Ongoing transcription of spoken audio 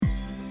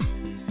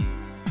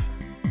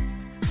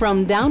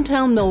From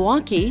downtown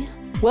Milwaukee,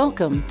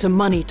 welcome to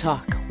Money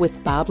Talk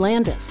with Bob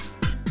Landis.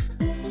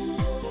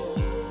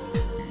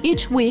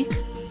 Each week,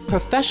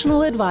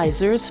 professional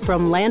advisors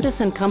from Landis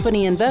 &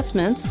 Company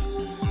Investments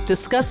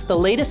discuss the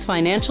latest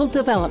financial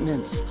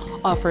developments,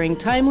 offering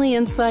timely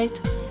insight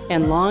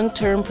and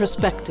long-term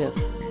perspective.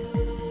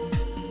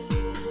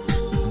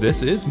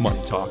 This is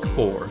Money Talk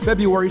for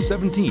February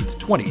 17th,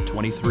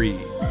 2023.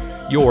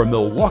 Your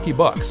Milwaukee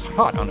Bucks,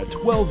 hot on a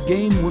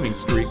 12-game winning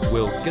streak,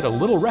 will get a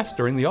little rest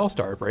during the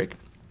All-Star break.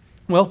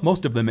 Well,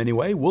 most of them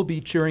anyway, will be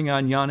cheering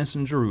on Giannis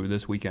and Giroux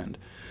this weekend.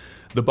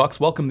 The Bucks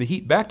welcome the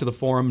Heat back to the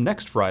Forum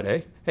next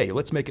Friday. Hey,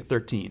 let's make it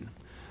 13.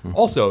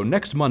 Also,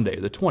 next Monday,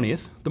 the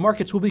 20th, the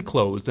markets will be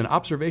closed in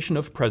observation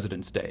of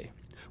President's Day.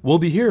 We'll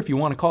be here if you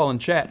want to call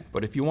and chat,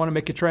 but if you want to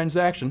make a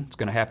transaction, it's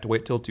going to have to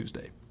wait till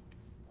Tuesday.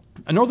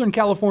 A Northern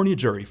California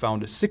jury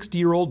found a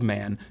 60-year-old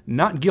man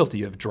not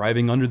guilty of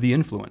driving under the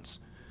influence.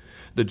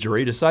 The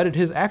jury decided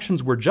his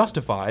actions were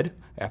justified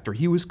after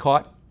he was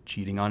caught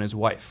cheating on his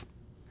wife.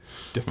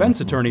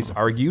 Defense attorneys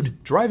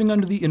argued driving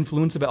under the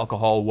influence of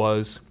alcohol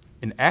was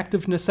an act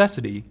of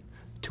necessity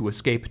to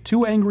escape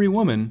two angry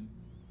women,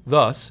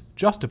 thus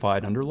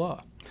justified under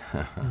law.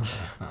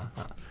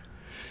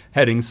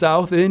 Heading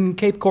south in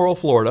Cape Coral,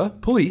 Florida,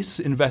 police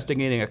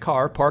investigating a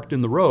car parked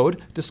in the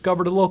road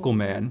discovered a local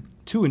man,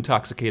 too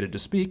intoxicated to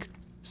speak,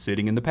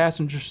 sitting in the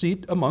passenger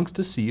seat amongst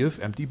a sea of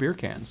empty beer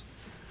cans.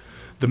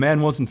 The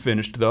man wasn't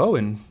finished, though.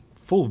 In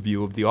full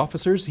view of the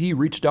officers, he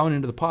reached down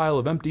into the pile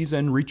of empties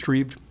and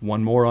retrieved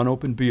one more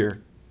unopened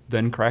beer,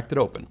 then cracked it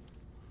open.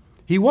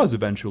 He was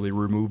eventually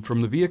removed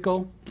from the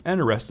vehicle and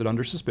arrested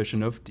under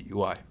suspicion of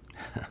DUI.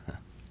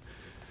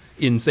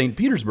 In St.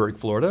 Petersburg,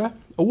 Florida,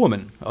 a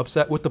woman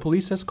upset with the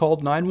police has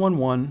called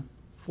 911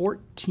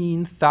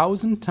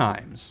 14,000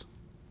 times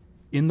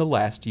in the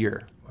last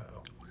year.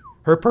 Wow.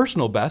 Her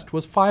personal best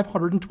was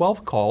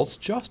 512 calls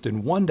just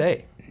in one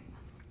day.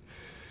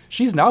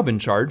 She's now been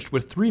charged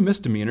with 3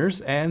 misdemeanors,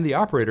 and the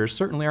operators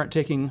certainly aren't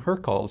taking her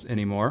calls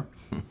anymore.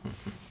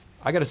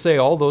 I gotta say,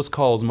 all those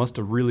calls must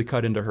have really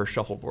cut into her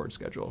shuffleboard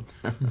schedule.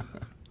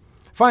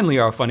 Finally,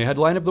 our funny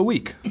headline of the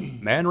week.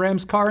 Man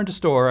rams car into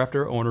store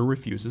after owner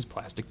refuses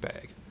plastic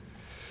bag.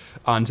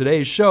 On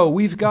today's show,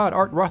 we've got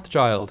Art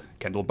Rothschild,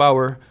 Kendall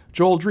Bauer,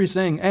 Joel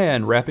Driesing,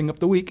 and wrapping up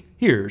the week,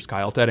 here's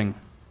Kyle Tedding.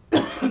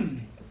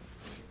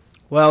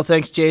 Well,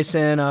 thanks,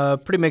 Jason.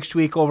 Pretty mixed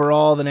week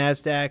overall. The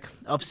NASDAQ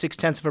up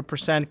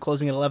 0.6%,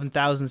 closing at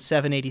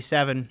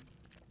 11,787.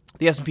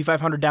 The S&P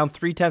 500 down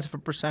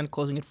 0.3%,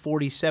 closing at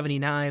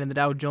 4079, and the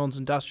Dow Jones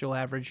Industrial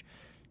Average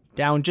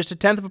down just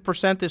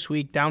 0.1% this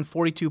week, down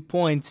 42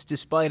 points,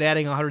 despite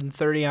adding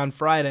 130 on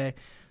Friday,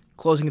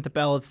 closing at the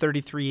bell at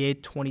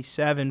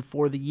 33,827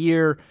 for the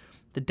year.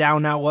 The Dow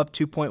now up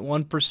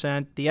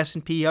 2.1%, the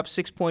S&P up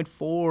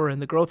 6.4%,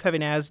 and the growth-heavy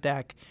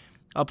NASDAQ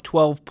up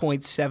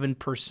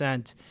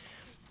 12.7%.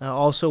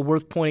 Also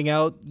worth pointing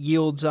out,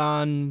 yields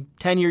on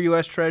 10-year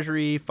U.S.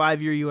 Treasury,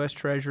 5-year U.S.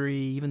 Treasury,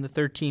 even the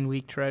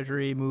 13-week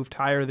Treasury moved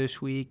higher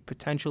this week,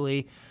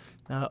 potentially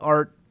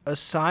are a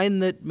sign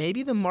that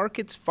maybe the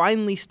market's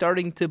finally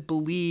starting to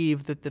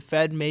believe that the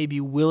Fed may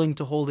be willing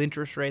to hold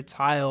interest rates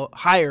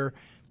higher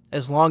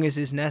as long as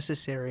is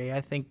necessary.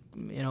 I think,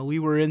 we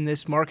were in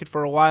this market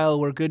for a while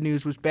where good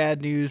news was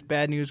bad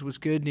news was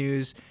good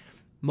news.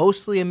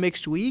 Mostly a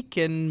mixed week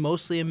and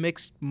mostly a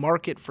mixed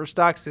market for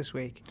stocks this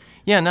week.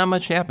 Yeah, not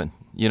much happened,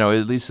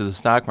 at least to the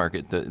stock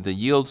market. The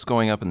yields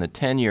going up in the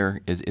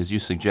 10-year, as you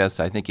suggest,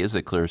 I think is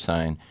a clear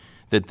sign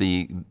that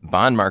the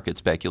bond market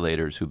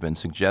speculators who've been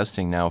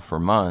suggesting now for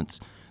months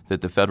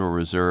that the Federal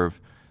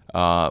Reserve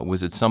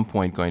was at some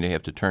point going to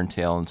have to turn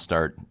tail and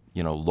start,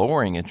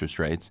 lowering interest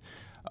rates,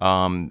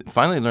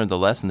 finally learned the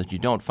lesson that you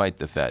don't fight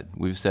the Fed.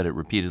 We've said it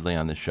repeatedly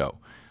on the show.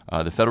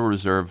 The Federal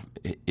Reserve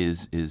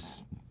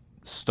is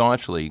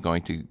staunchly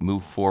going to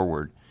move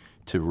forward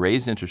to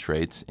raise interest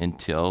rates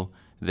until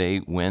they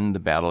win the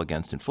battle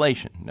against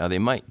inflation. Now, they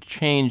might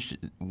change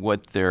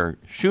what they're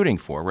shooting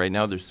for. Right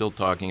now, they're still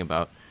talking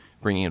about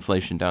bringing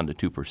inflation down to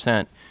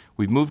 2%.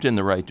 We've moved in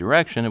the right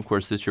direction. Of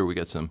course, this year we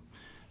got some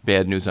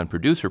bad news on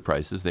producer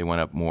prices. They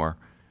went up more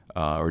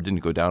or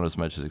didn't go down as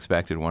much as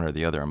expected, one or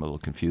the other. I'm a little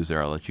confused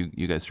there. I'll let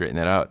you guys straighten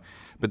that out.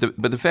 But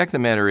the fact of the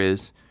matter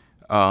is,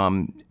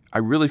 I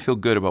really feel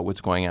good about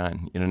what's going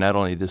on, not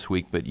only this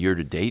week, but year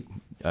to date.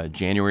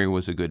 January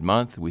was a good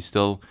month. We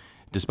still,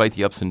 despite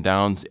the ups and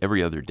downs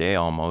every other day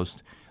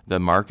almost, the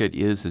market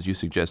is, as you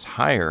suggest,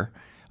 higher.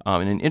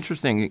 And an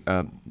interesting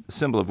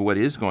symbol of what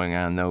is going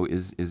on, though,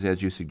 is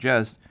as you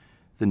suggest,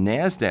 the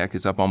NASDAQ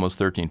is up almost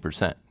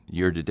 13%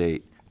 year to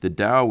date. The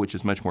Dow, which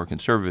is much more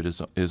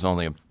conservative, is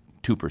only up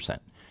 2%.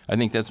 I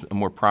think that's a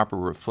more proper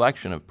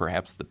reflection of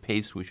perhaps the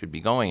pace we should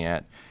be going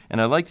at. And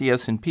I like the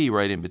S&P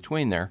right in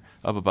between there,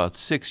 up about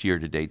 6 year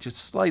to date, just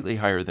slightly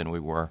higher than we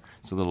were.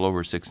 It's a little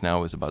over 6 now.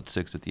 It was about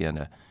 6 at the end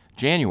of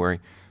January.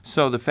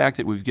 So the fact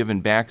that we've given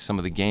back some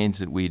of the gains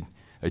that we'd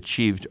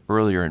achieved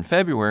earlier in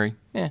February,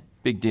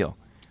 big deal.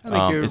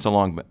 It's a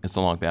long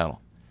battle.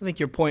 I think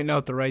you're pointing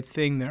out the right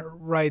thing there,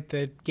 right,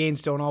 that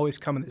gains don't always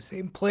come in the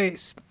same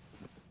place.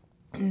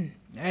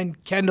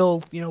 And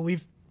Kendall,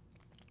 we've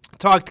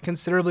talked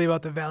considerably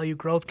about the value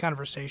growth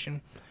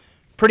conversation.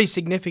 Pretty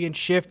significant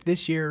shift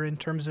this year in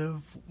terms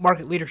of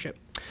market leadership.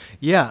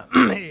 Yeah,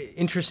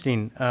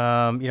 interesting.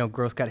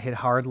 Growth got hit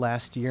hard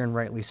last year, and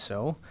rightly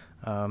so.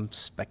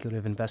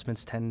 Speculative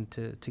investments tend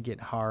to get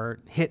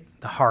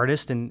hit the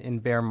hardest in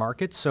bear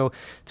markets. So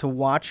to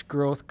watch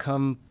growth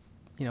come,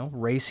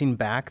 racing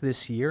back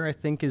this year, I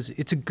think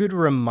it's a good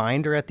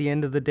reminder at the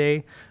end of the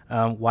day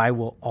why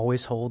we'll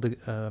always hold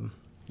a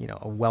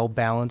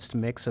well-balanced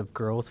mix of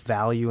growth,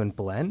 value, and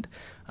blend,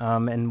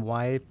 and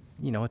why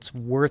it's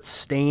worth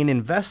staying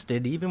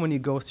invested even when you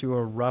go through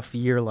a rough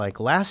year like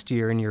last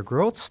year in your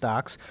growth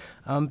stocks,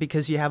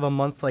 because you have a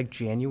month like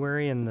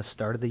January and the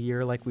start of the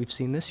year like we've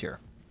seen this year.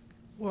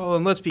 Well,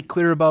 and let's be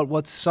clear about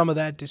what some of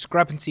that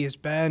discrepancy has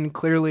been.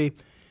 Clearly,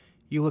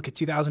 you look at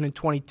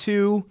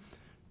 2022,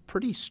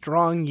 pretty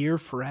strong year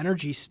for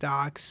energy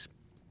stocks.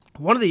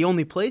 One of the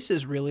only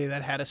places really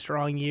that had a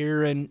strong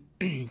year. And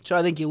so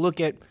I think you look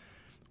at,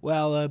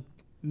 a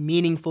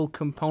meaningful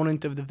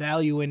component of the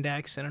value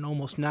index and an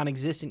almost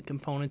non-existent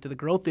component of the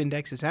growth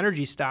index is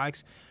energy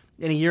stocks.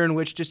 In a year in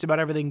which just about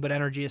everything but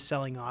energy is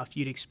selling off,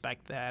 you'd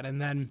expect that.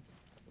 And then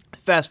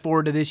fast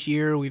forward to this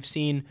year, we've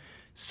seen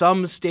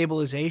some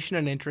stabilization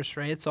in interest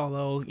rates,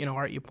 although,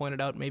 Art, you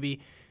pointed out maybe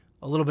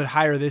a little bit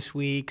higher this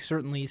week,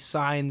 certainly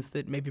signs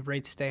that maybe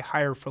rates stay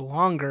higher for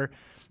longer.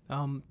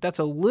 That's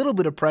a little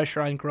bit of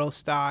pressure on growth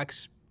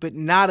stocks, but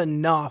not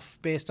enough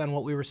based on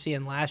what we were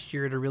seeing last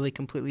year to really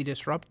completely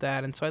disrupt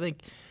that. And so I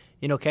think,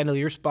 Kendall,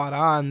 you're spot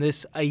on.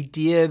 This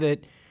idea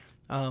that,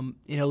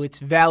 it's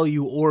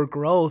value or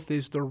growth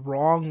is the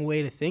wrong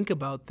way to think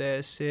about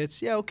this. It's,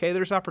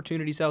 there's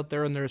opportunities out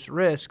there and there's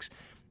risks.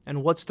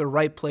 And what's the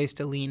right place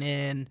to lean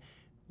in?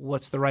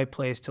 What's the right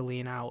place to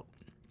lean out?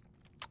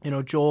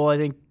 Joel, I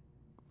think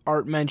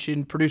Art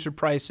mentioned producer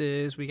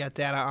prices. We got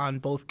data on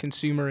both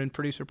consumer and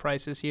producer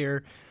prices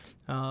here.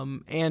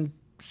 And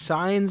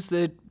signs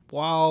that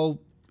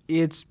while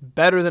it's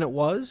better than it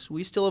was,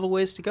 we still have a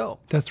ways to go.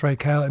 That's right,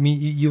 Kyle. I mean,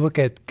 you look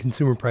at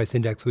Consumer Price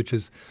Index, which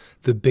is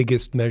the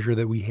biggest measure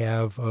that we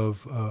have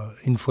of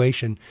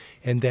inflation,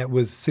 and that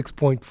was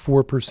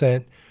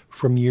 6.4%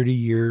 from year to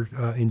year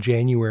in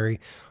January.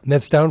 And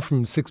that's down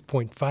from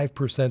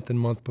 6.5% the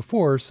month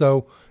before.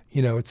 So,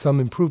 it's some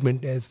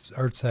improvement. As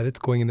Art said, it's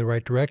going in the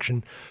right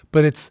direction.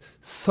 But it's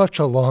such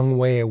a long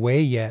way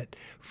away yet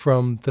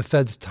from the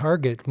Fed's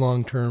target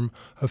long-term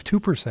of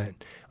 2%.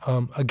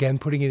 Again,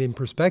 putting it in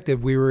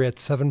perspective, we were at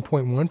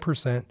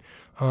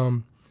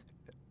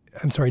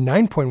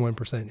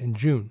 9.1% in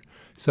June.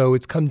 So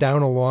it's come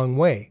down a long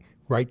way.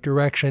 Right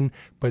direction,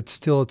 but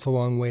still it's a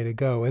long way to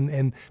go.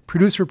 And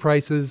producer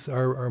prices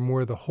are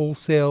more the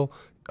wholesale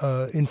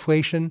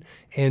inflation,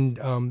 and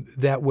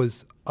that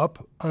was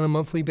up on a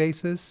monthly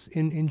basis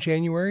in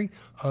January.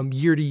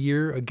 Year to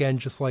year, again,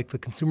 just like the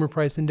Consumer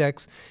Price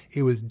Index,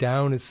 it was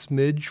down a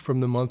smidge from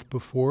the month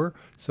before,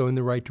 so in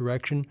the right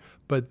direction.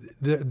 But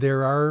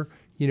there are,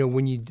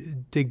 when you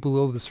dig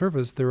below the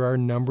surface, there are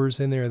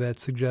numbers in there that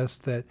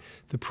suggest that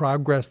the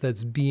progress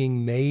that's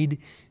being made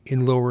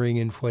in lowering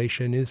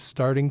inflation is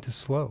starting to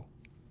slow.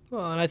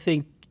 Well, and I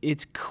think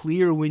it's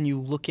clear when you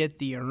look at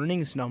the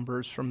earnings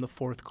numbers from the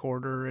fourth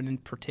quarter, and in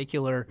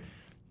particular,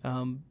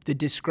 the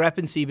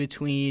discrepancy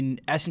between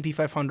S&P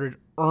 500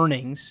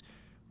 earnings,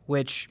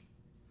 which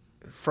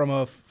from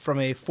a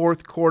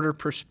fourth quarter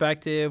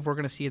perspective, we're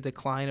going to see a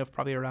decline of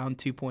probably around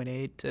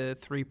 2.8 to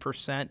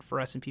 3% for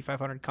S&P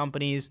 500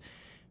 companies,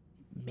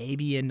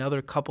 maybe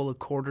another couple of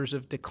quarters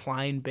of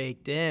decline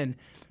baked in.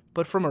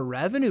 But from a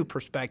revenue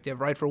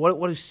perspective, right, for what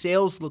do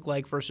sales look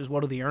like versus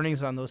what do the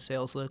earnings on those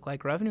sales look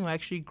like, revenue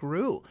actually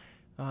grew,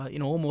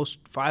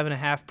 almost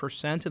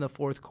 5.5% in the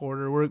fourth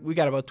quarter. We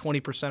got about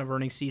 20% of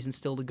earnings season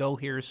still to go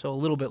here, so a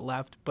little bit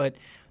left. But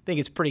I think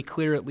it's pretty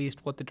clear at least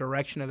what the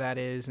direction of that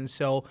is. And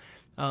so,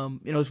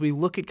 as we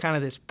look at kind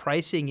of this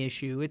pricing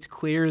issue, it's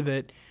clear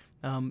that,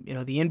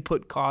 the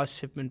input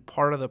costs have been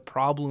part of the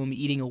problem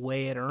eating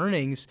away at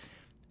earnings.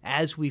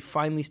 As we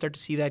finally start to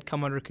see that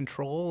come under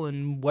control,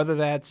 and whether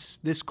that's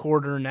this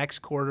quarter or next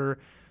quarter,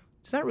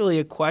 it's not really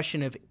a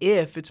question of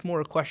if, it's more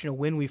a question of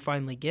when we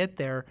finally get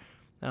there.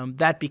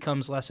 That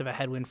becomes less of a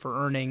headwind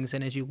for earnings.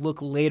 And as you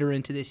look later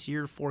into this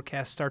year,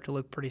 forecasts start to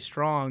look pretty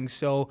strong.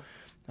 So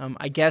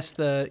I guess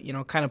the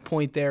kind of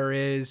point there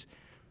is,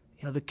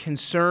 the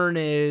concern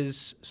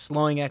is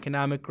slowing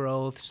economic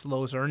growth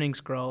slows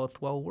earnings growth.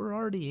 Well, we're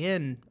already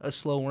in a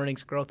slow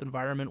earnings growth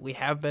environment. We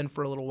have been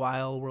for a little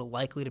while. We're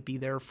likely to be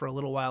there for a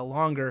little while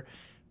longer.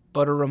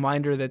 But a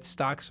reminder that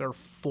stocks are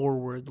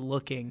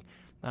forward-looking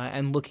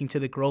and looking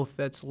to the growth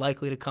that's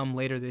likely to come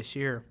later this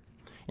year.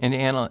 And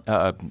Anna,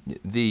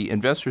 the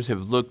investors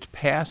have looked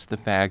past the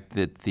fact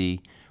that the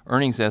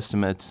earnings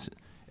estimates,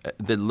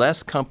 the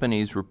less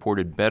companies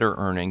reported better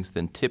earnings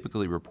than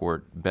typically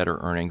report better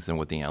earnings than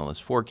what the analysts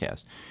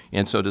forecast.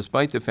 And so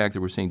despite the fact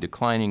that we're seeing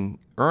declining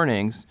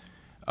earnings,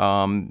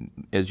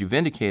 as you've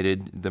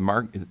indicated,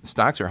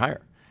 stocks are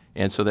higher.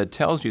 And so that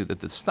tells you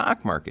that the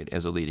stock market,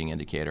 as a leading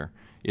indicator,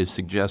 is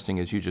suggesting,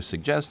 as you just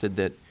suggested,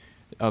 that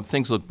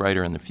things look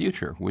brighter in the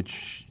future,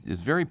 which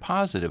is very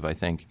positive, I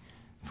think,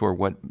 for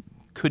what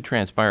could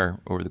transpire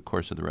over the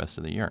course of the rest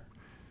of the year.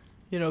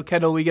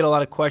 Kendall, we get a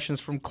lot of questions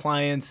from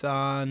clients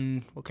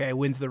on, okay,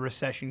 when's the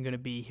recession going to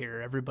be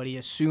here? Everybody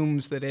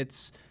assumes that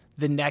it's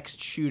the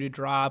next shoe to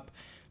drop.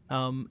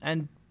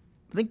 And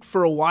I think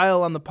for a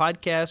while on the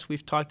podcast,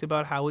 we've talked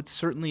about how it's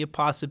certainly a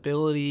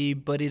possibility,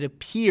 but it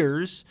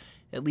appears,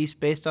 at least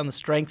based on the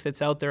strength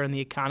that's out there in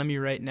the economy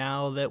right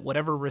now, that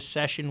whatever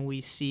recession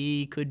we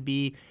see could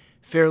be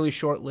fairly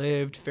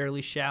short-lived,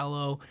 fairly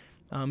shallow.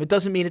 It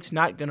doesn't mean it's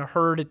not going to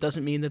hurt. It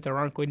doesn't mean that there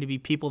aren't going to be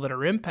people that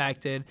are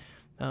impacted.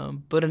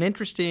 But an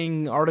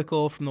interesting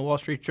article from the Wall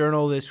Street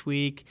Journal this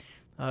week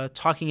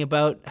talking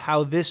about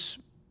how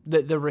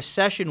the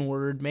recession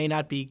word may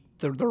not be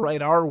the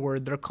right R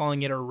word. They're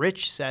calling it a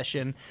rich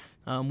session.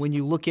 When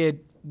you look at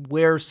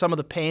where some of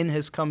the pain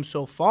has come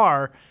so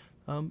far,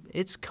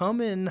 it's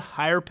come in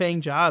higher paying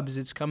jobs.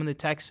 It's come in the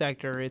tech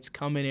sector. It's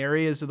come in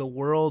areas of the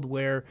world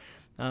where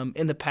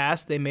in the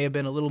past they may have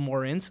been a little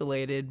more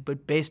insulated,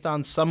 but based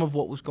on some of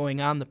what was going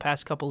on the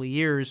past couple of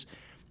years,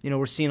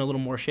 we're seeing a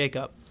little more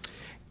shakeup.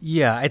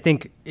 Yeah, I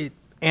think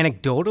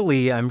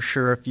anecdotally, I'm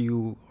sure if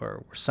you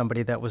are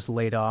somebody that was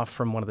laid off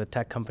from one of the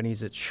tech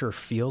companies, it sure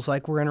feels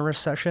like we're in a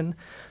recession.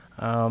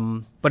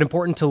 But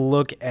important to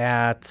look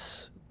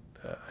at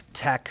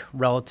tech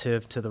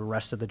relative to the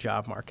rest of the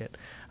job market.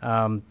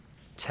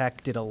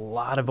 Tech did a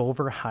lot of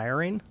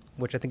over-hiring,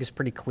 which I think is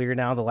pretty clear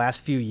now the last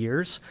few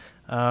years.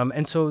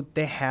 And so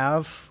they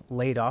have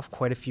laid off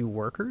quite a few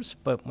workers.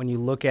 But when you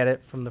look at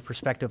it from the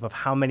perspective of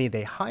how many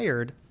they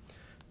hired,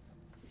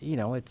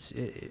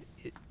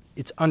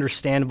 it's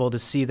understandable to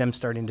see them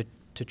starting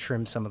to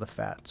trim some of the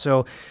fat.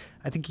 So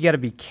I think you got to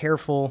be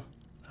careful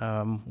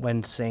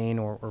when saying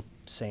or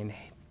saying,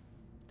 hey,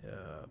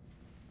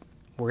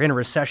 we're in a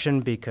recession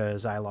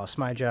because I lost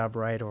my job,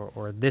 right?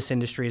 Or this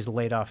industry has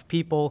laid off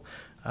people,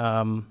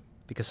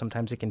 because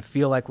sometimes it can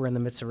feel like we're in the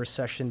midst of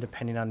recession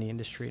depending on the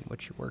industry in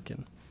which you work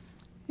in.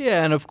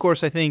 Yeah, and of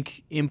course, I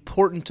think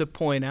important to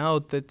point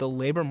out that the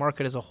labor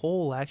market as a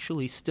whole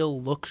actually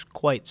still looks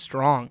quite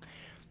strong.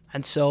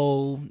 And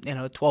so,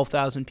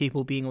 12,000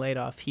 people being laid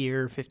off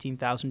here,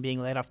 15,000 being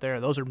laid off there,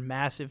 those are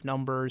massive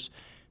numbers,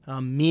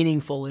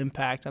 meaningful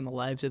impact on the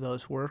lives of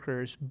those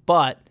workers.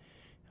 But,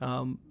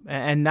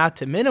 and not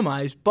to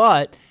minimize,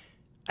 but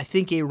I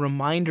think a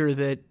reminder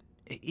that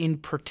in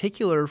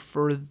particular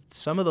for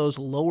some of those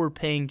lower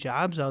paying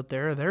jobs out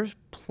there, there's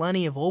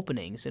plenty of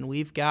openings, and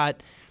we've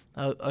got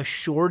a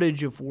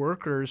shortage of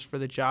workers for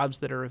the jobs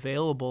that are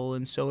available.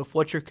 And so if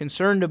what you're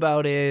concerned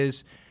about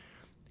is,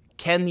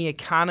 can the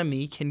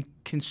economy, can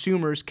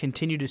consumers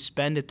continue to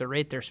spend at the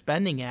rate they're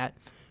spending at?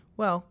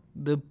 Well,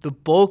 the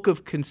bulk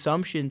of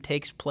consumption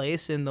takes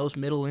place in those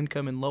middle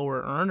income and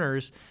lower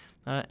earners.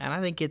 And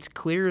I think it's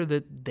clear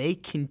that they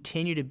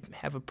continue to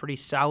have a pretty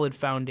solid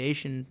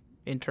foundation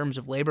in terms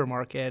of labor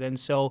market. And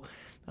so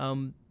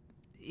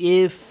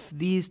if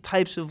these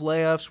types of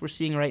layoffs we're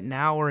seeing right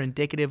now are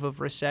indicative of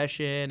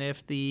recession,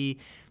 if the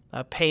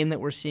pain that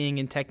we're seeing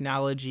in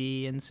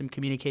technology and some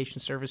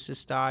communication services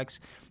stocks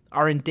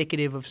are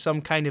indicative of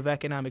some kind of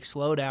economic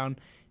slowdown,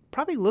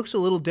 probably looks a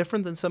little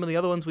different than some of the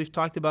other ones we've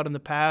talked about in the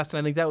past. And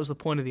I think that was the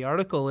point of the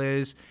article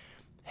is,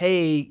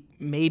 hey,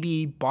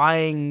 maybe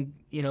buying,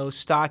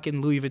 stock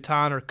in Louis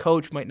Vuitton or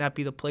Coach might not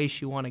be the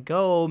place you want to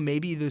go.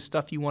 Maybe the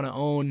stuff you want to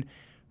own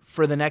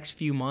for the next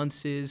few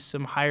months is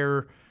some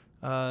higher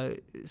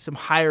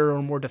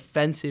or more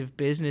defensive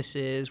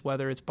businesses,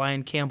 whether it's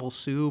buying Campbell's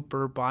Soup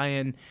or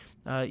buying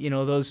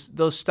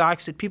those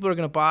stocks that people are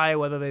going to buy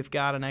whether they've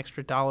got an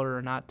extra dollar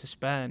or not to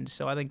spend.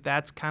 So I think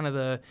that's kind of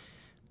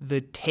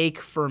the take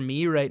for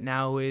me right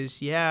now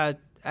is, yeah,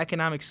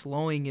 economic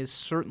slowing is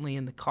certainly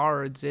in the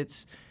cards.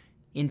 It's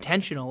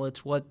intentional.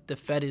 It's what the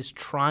Fed is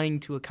trying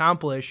to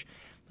accomplish.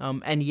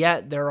 And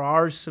yet there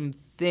are some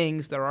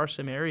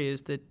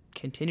areas that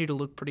continue to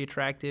look pretty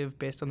attractive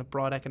based on the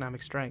broad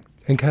economic strength.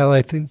 And Kyle,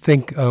 I think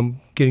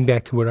getting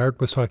back to what Art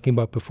was talking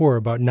about before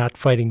about not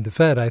fighting the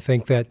Fed, I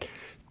think that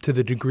to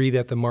the degree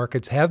that the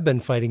markets have been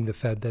fighting the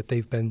Fed, that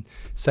they've been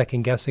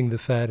second-guessing the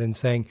Fed and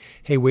saying,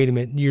 hey, wait a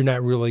minute, you're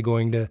not really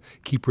going to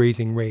keep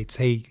raising rates.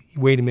 Hey,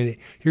 wait a minute,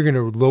 you're going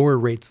to lower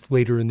rates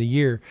later in the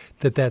year,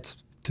 that's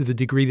to the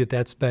degree that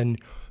that's been,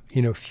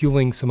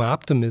 fueling some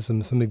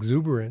optimism, some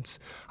exuberance.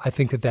 I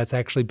think that's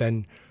actually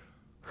been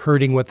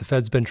hurting what the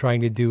Fed's been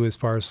trying to do as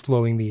far as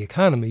slowing the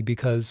economy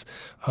because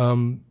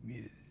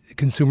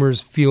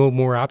consumers feel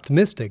more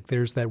optimistic.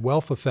 There's that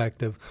wealth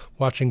effect of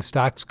watching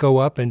stocks go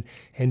up and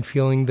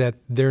feeling that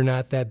they're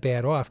not that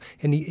bad off.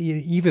 And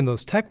even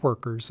those tech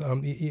workers,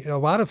 a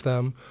lot of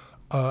them,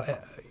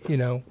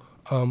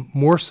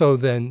 more so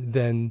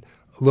than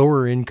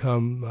lower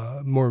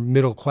income, more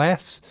middle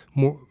class,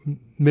 more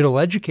middle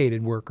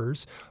educated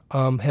workers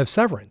have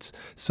severance.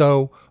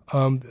 So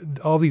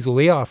all these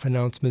layoff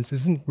announcements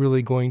isn't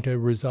really going to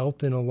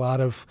result in a lot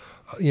of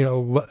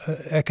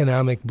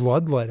economic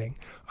bloodletting.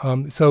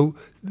 So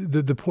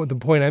the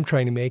point I'm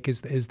trying to make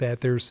is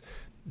that there's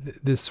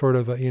this sort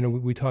of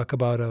we talk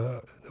about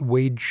a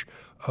wage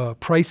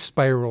price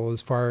spiral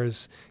as far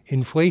as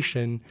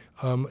inflation.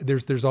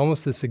 There's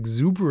almost this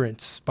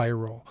exuberance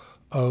spiral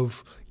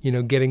of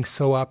getting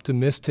so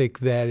optimistic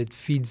that it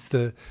feeds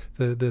the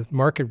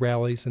market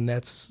rallies, and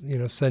that's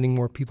sending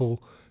more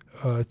people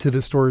to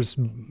the stores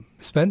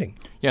spending.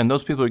 Yeah, and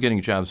those people are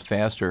getting jobs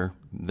faster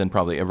than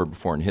probably ever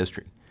before in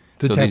history.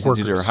 The so tech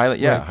these are workers.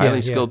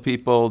 highly skilled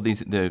people.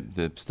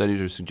 The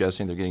studies are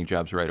suggesting they're getting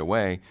jobs right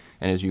away.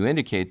 And as you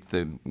indicate,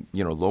 the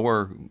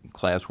lower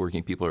class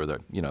working people or the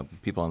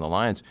people on the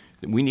lines,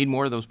 we need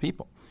more of those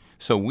people.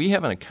 So we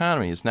have an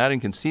economy. It's not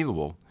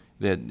inconceivable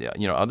that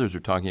others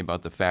are talking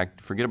about the fact.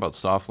 Forget about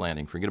soft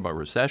landing. Forget about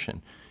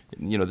recession.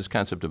 This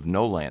concept of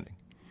no landing.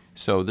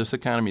 So this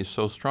economy is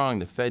so strong,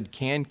 the Fed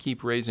can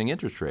keep raising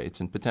interest rates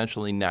and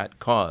potentially not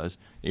cause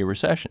a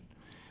recession,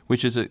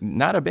 which is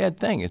not a bad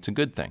thing. It's a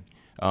good thing.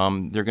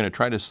 They're going to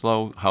try to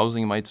slow.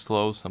 Housing might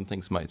slow. Some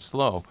things might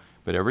slow.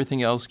 But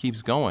everything else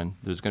keeps going.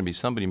 There's going to be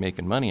somebody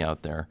making money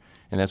out there,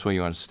 and that's why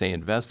you want to stay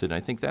invested. And I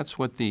think that's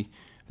what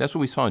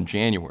we saw in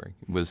January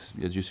was,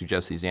 as you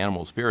suggest, these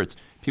animal spirits.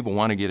 People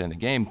want to get in the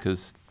game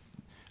because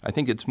I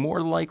think it's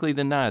more likely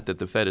than not that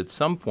the Fed at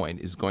some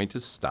point is going to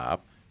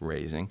stop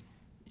raising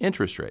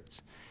interest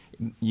rates,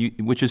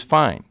 which is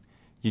fine.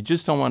 You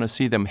just don't want to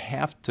see them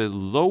have to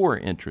lower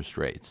interest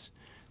rates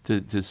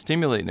to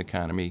stimulate an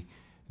economy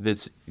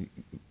that's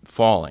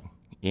falling.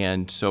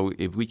 And so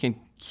if we can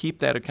keep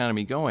that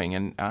economy going,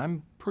 and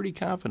I'm pretty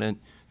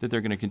confident that there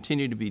are going to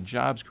continue to be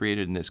jobs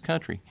created in this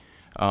country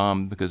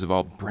because of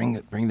all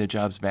bring the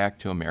jobs back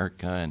to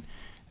America,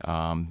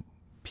 and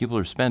people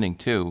are spending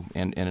too.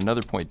 And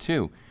another point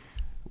too,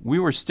 we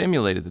were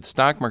stimulated. The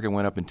stock market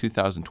went up in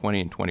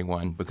 2020 and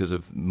 21 because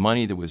of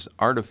money that was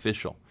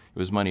artificial. It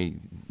was money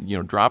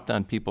dropped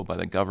on people by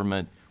the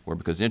government, or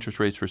because interest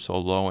rates were so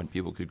low and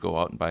people could go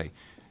out and buy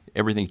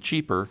everything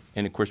cheaper.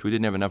 And of course, we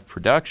didn't have enough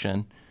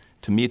production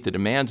to meet the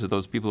demands of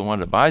those people who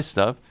wanted to buy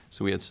stuff.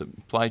 So we had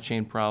supply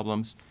chain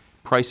problems,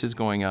 prices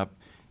going up,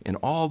 and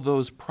all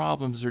those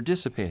problems are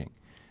dissipating.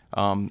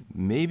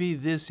 Maybe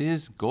this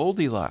is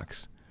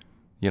Goldilocks.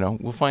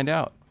 We'll find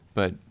out.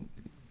 But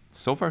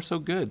so far, so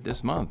good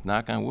this month,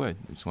 knock on wood.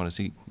 I just want to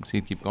see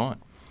it keep going.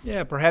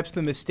 Yeah, perhaps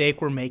the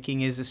mistake we're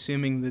making is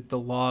assuming that the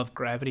law of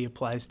gravity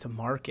applies to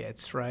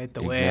markets, right?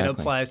 The way it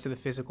applies to the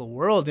physical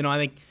world. I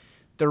think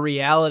the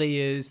reality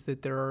is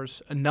that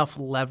there's enough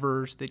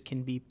levers that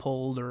can be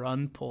pulled or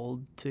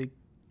unpulled to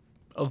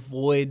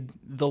avoid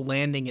the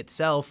landing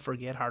itself,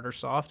 forget hard or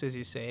soft, as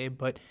you say,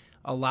 but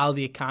allow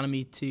the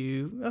economy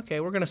to, okay,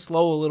 we're going to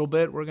slow a little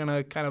bit, we're going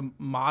to kind of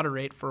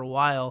moderate for a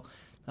while,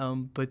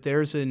 but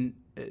there's an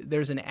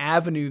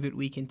avenue that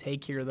we can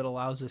take here that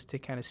allows us to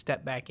kind of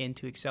step back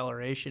into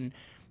acceleration,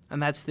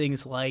 and that's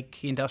things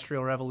like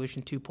Industrial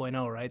Revolution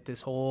 2.0, right?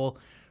 This whole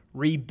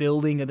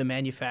rebuilding of the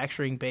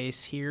manufacturing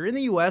base here in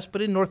the U.S.,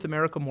 but in North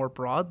America more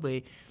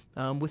broadly,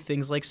 with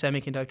things like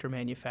semiconductor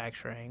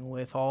manufacturing,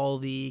 with all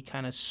the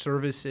kind of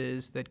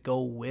services that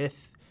go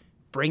with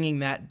bringing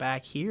that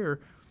back here.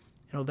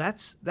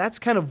 That's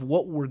kind of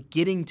what we're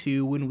getting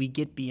to when we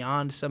get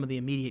beyond some of the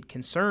immediate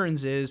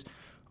concerns is,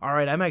 all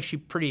right, I'm actually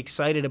pretty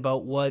excited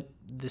about what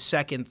the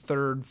second,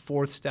 third,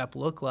 fourth step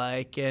look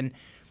like. And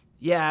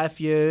yeah, if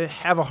you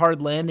have a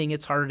hard landing,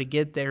 it's harder to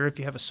get there. If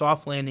you have a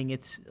soft landing,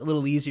 it's a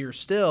little easier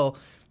still.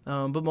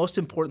 But most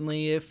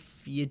importantly,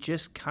 if you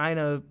just kind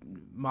of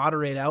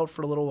moderate out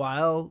for a little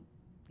while,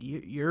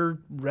 you're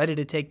ready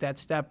to take that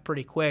step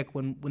pretty quick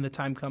when the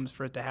time comes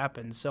for it to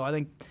happen. So I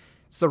think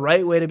it's the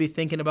right way to be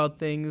thinking about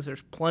things.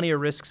 There's plenty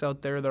of risks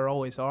out there. There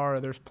always are.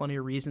 There's plenty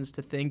of reasons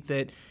to think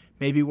that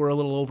maybe we're a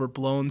little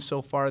overblown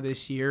so far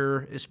this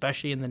year,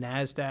 especially in the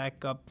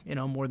NASDAQ, up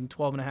more than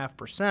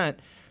 12.5%.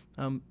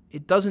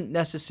 It doesn't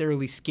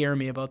necessarily scare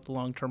me about the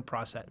long-term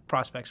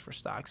prospects for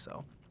stocks,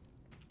 though.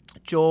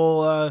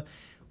 Joel,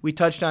 we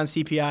touched on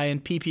CPI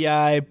and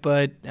PPI,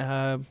 but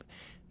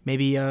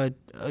maybe a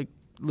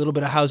little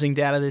bit of housing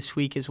data this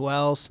week as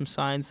well. Some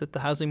signs that the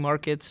housing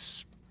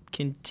markets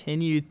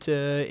continue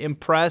to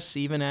impress,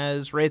 even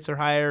as rates are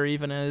higher,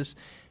 even as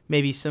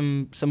maybe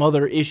some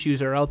other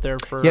issues are out there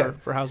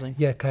for housing.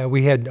 Yeah, Kyle,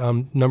 we had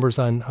numbers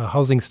on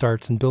housing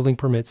starts and building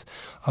permits.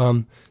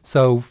 And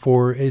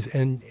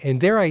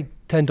there I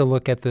tend to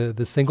look at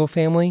the single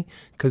family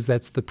because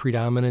that's the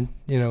predominant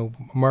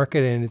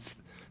market, and it's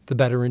the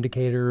better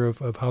indicator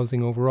of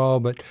housing overall.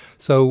 But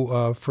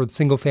so for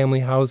single family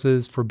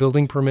houses, for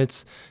building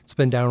permits, it's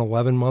been down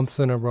 11 months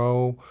in a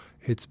row.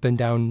 It's been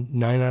down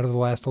 9 out of the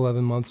last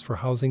 11 months for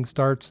housing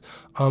starts.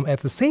 At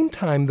the same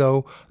time,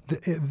 though,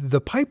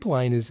 the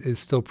pipeline is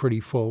still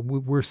pretty full.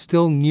 We're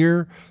still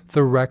near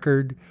the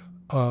record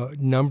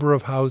number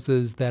of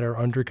houses that are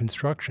under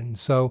construction.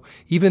 So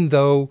even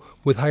though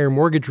with higher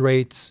mortgage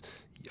rates,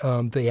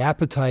 the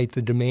appetite,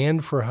 the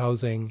demand for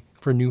housing,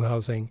 for new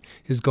housing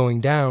is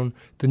going down,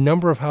 the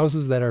number of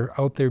houses that are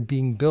out there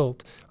being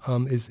built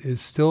is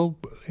still,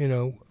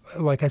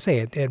 like I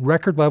say, at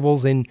record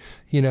levels in,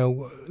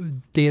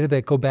 data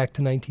that go back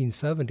to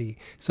 1970.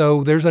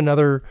 So there's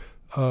another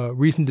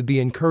reason to be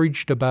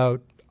encouraged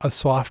about a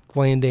soft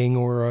landing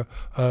or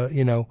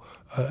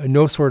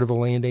no sort of a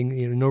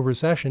landing, no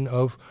recession,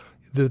 of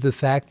the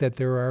fact that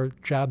there are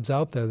jobs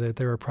out there, that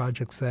there are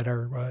projects that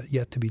are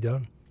yet to be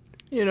done.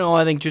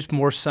 I think just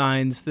more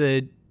signs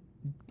that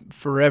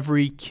for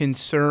every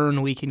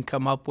concern we can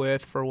come up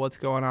with for what's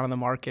going on in the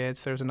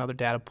markets, there's another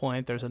data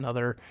point, there's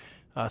another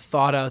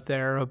thought out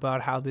there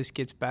about how this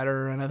gets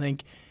better. And I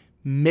think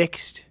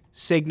mixed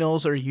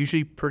signals are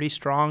usually pretty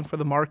strong for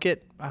the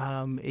market.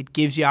 It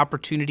gives you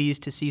opportunities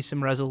to see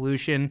some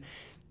resolution.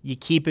 You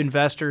keep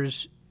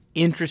investors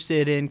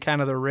interested in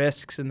kind of the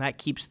risks, and that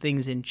keeps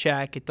things in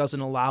check. It doesn't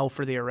allow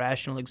for the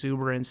irrational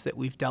exuberance that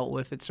we've dealt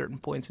with at certain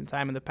points in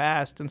time in the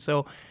past. And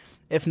so,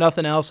 if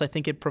nothing else, I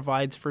think it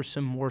provides for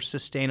some more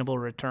sustainable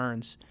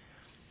returns.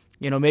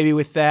 Maybe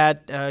with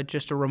that,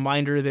 just a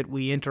reminder that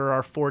we enter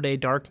our 4-day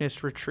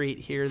darkness retreat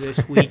here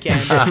this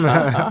weekend.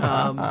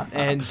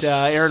 And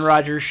Aaron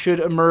Rodgers should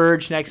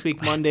emerge next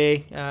week,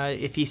 Monday.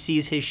 If he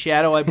sees his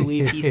shadow, I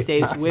believe he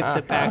stays with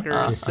the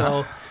Packers.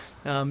 So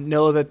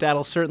know that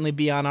that'll certainly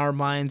be on our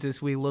minds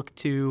as we look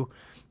to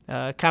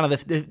kind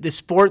of the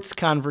sports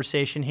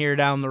conversation here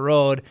down the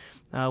road,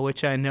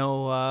 which I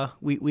know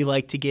we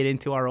like to get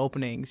into our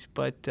openings.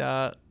 But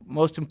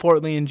most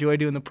importantly, enjoy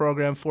doing the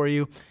program for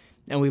you.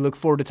 And we look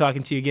forward to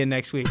talking to you again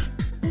next week.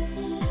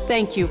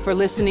 Thank you for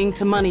listening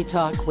to Money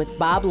Talk with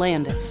Bob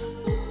Landis.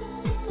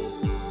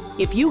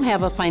 If you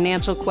have a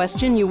financial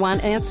question you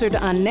want answered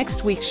on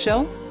next week's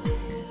show,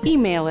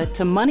 email it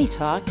to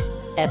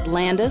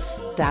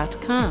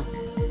moneytalk@landis.com.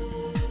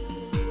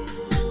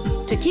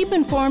 To keep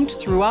informed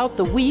throughout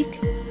the week,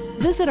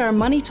 visit our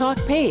Money Talk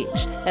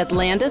page at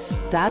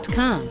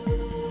landis.com.